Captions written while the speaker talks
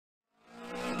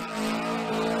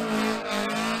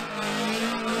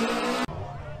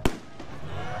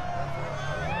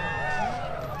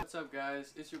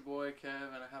guys, it's your boy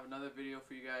Kev, and I have another video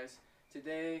for you guys.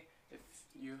 Today, if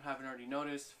you haven't already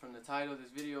noticed from the title of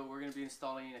this video, we're going to be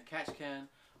installing a catch can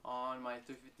on my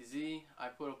 350Z. I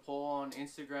put a poll on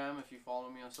Instagram. If you follow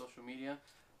me on social media,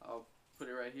 I'll put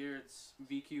it right here. It's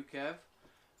VQ Kev.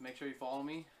 Make sure you follow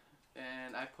me.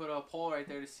 And I put a poll right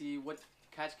there to see what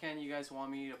catch can you guys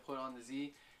want me to put on the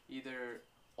Z. Either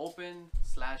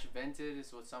open/vented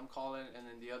is what some call it, and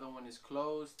then the other one is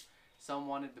closed. Some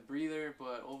wanted the breather,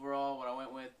 but overall what I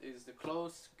went with is the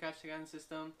closed catch can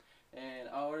system. And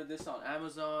I ordered this on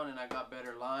Amazon and I got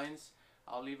better lines.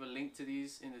 I'll leave a link to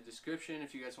these in the description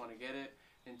if you guys want to get it.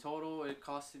 In total it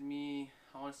costed me,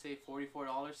 I want to say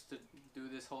 $44 to do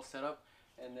this whole setup,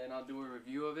 and then I'll do a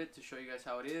review of it to show you guys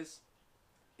how it is.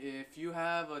 If you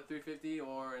have a 350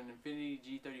 or an Infiniti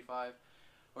G35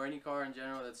 or any car in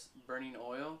general that's burning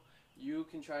oil, you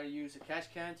can try to use a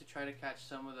catch can to try to catch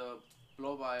some of the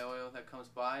blow-by oil that comes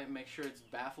by. Make sure it's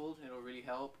baffled. It'll really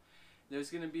help. There's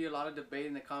going to be a lot of debate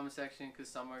in the comment section because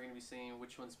some are going to be saying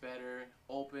which one's better,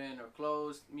 open or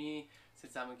closed. Me,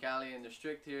 since I'm in Cali and they're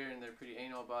strict here and they're pretty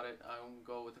anal about it, I'm going to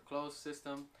go with the closed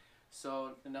system.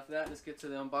 So enough of that, let's get to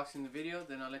the unboxing of the video,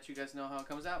 then I'll let you guys know how it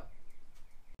comes out.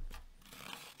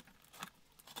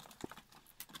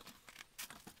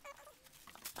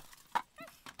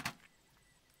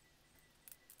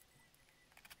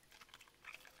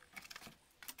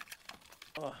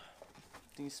 Oh,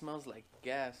 thing smells like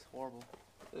gas. Horrible.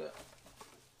 Ugh.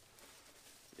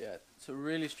 Yeah, it's a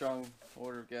really strong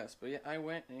odor of gas. But yeah, I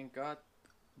went and got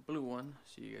the blue one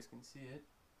so you guys can see it.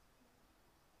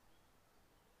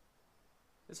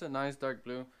 It's a nice dark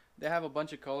blue. They have a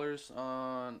bunch of colors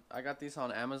on. I got these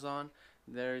on Amazon.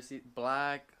 There's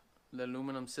black, the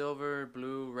aluminum silver,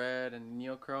 blue, red, and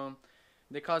neochrome.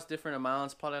 They cost different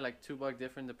amounts, probably like $2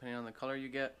 different depending on the color you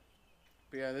get.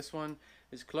 But yeah, this one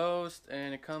is closed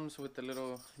and it comes with the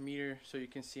little meter so you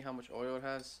can see how much oil it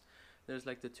has. There's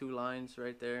like the two lines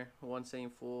right there, one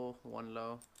saying full, one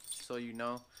low, so you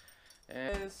know.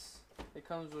 And it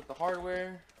comes with the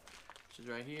hardware, which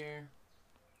is right here,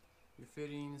 your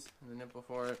fittings and the nipple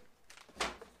for it.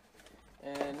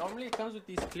 And normally it comes with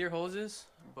these clear hoses,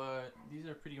 but these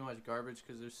are pretty much garbage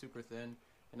because they're super thin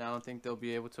and I don't think they'll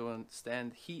be able to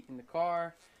withstand heat in the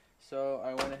car. So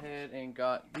I went ahead and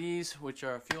got these, which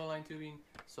are fuel line tubing.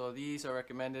 So these are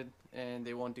recommended and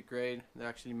they won't degrade. They're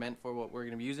actually meant for what we're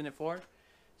going to be using it for.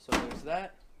 So there's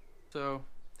that. So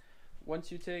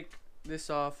once you take this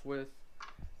off with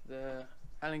the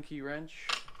Allen key wrench,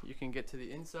 you can get to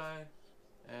the inside.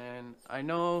 And I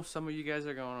know some of you guys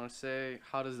are going to say,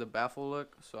 how does the baffle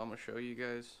look? So I'm going to show you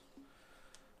guys.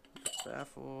 The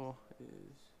baffle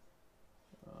is,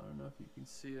 I don't know if you can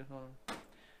see it. Hold on.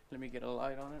 Let me get a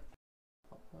light on it.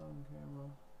 Pop on camera.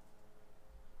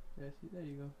 Yeah, see, there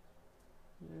you go.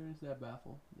 There's that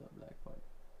baffle, that black part.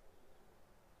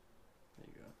 There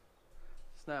you go.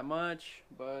 It's not much,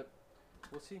 but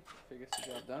we'll see if it gets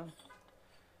the job done.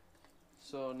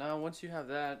 So now once you have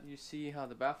that, you see how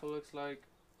the baffle looks like.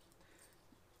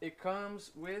 It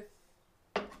comes with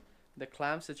the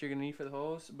clamps that you're gonna need for the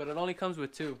hose, but it only comes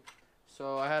with two.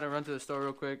 So I had to run to the store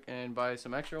real quick and buy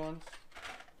some extra ones.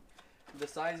 The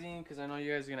sizing, because I know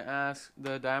you guys are going to ask,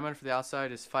 the diameter for the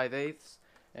outside is 5/8,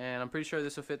 and I'm pretty sure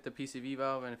this will fit the PCV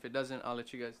valve, and if it doesn't, I'll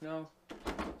let you guys know.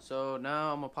 So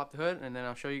now I'm going to pop the hood and then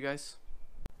I'll show you guys.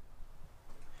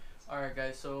 Alright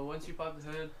guys, so once you pop the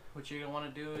hood, what you're going to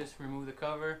want to do is remove the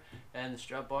cover and the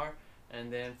strut bar,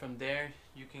 and then from there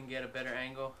you can get a better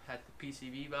angle at the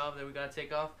PCV valve that we got to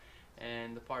take off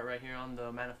and the part right here on the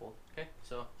manifold. Okay,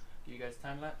 so give you guys a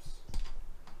time lapse.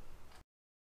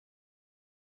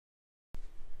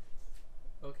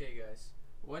 Okay guys,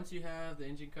 once you have the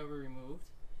engine cover removed,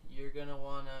 you're going to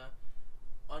want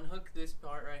to unhook this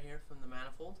part right here from the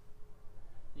manifold.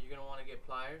 You're going to want to get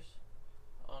pliers,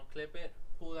 unclip it,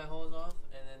 pull that hose off,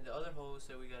 and then the other hose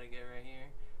that we got to get right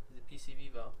here is the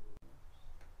PCV valve.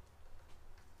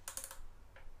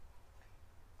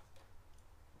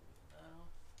 Now,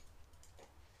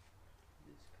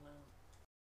 this clamp.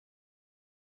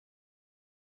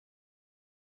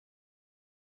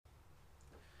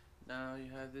 Now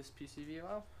you have this PCV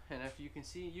valve, and if you can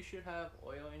see, you should have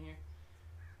oil in here.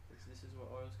 This is where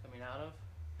oil is coming out of.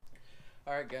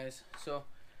 Alright guys, so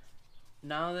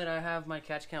now that I have my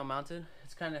catch can mounted,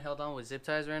 it's kind of held on with zip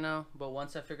ties right now, but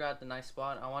once I figure out the nice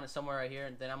spot, I want it somewhere right here,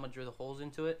 and then I'm going to drill the holes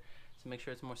into it to make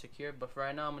sure it's more secure. But for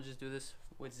right now, I'm going to just do this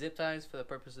with zip ties for the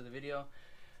purpose of the video.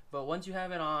 But once you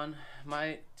have it on,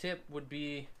 my tip would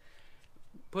be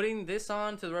putting this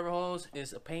on to the rubber hose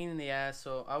is a pain in the ass,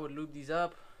 so I would lube these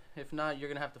up. If not, you're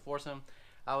gonna have to force them.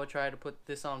 I would try to put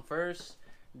this on first,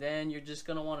 then you're just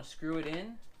gonna want to screw it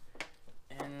in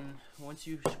And once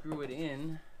you screw it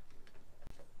in,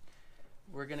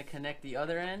 we're gonna connect the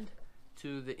other end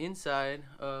to the inside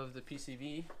of the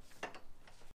PCV.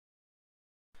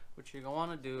 What you're gonna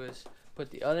wanna do is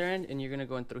put the other end and you're gonna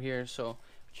go in through here. So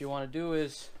what you wanna do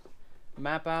is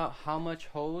map out how much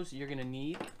hose you're gonna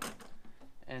need,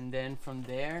 and then from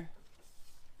there,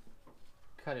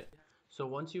 cut it. So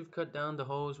once you've cut down the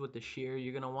hose with the shear,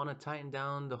 you're gonna wanna tighten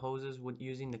down the hoses with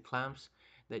using the clamps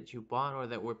that you bought or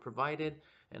that were provided.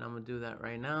 And I'm gonna do that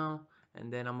right now,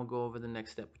 and then I'm gonna go over the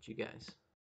next step with you guys.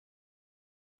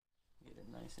 Get it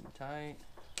nice and tight.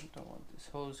 Don't want this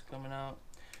hose coming out.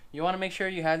 You want to make sure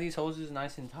you have these hoses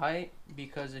nice and tight,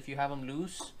 because if you have them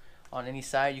loose on any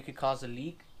side, you could cause a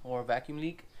leak or a vacuum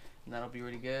leak, and that'll be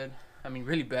really good. I mean,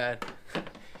 really bad,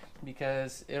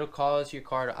 because it'll cause your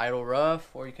car to idle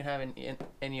rough, or you can have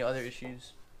any other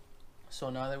issues. So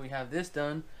now that we have this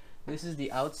done, this is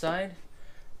the outside.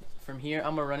 From here,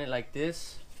 I'm gonna run it like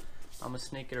this. I'm gonna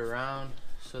snake it around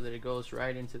so that it goes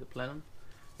right into the plenum,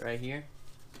 right here.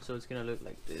 So it's gonna look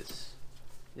like this.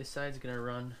 This side's gonna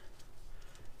run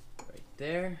right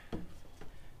there,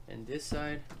 and this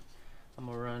side I'm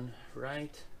gonna run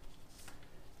right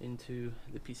into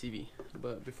the PCV.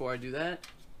 But before I do that,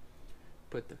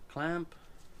 put the clamp,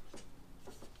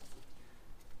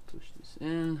 push this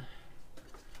in,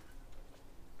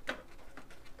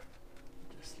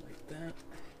 just like that,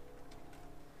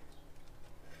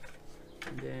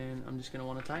 and then I'm just gonna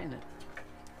want to tighten it.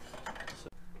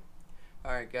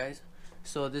 Alright guys,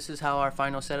 so this is how our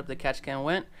final setup of the catch can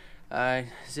went. I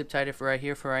zip tied it for right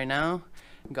here for right now.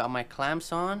 Got my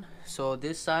clamps on. So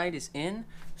this side is in.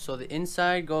 So the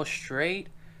inside goes straight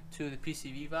to the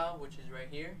PCV valve, which is right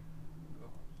here.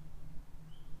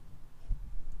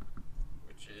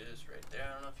 Which is right there.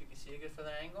 I don't know if you can see it good for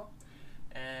the angle.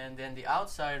 And then the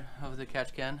outside of the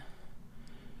catch can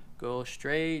goes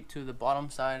straight to the bottom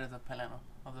side of the plenum,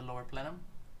 of the lower plenum.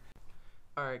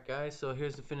 Alright guys, so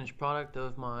here's the finished product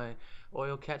of my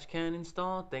oil catch can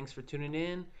install. Thanks for tuning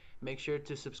in. Make sure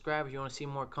to subscribe if you want to see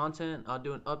more content. I'll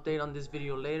do an update on this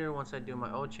video later once I do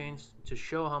my oil change to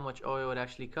show how much oil it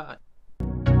actually cut.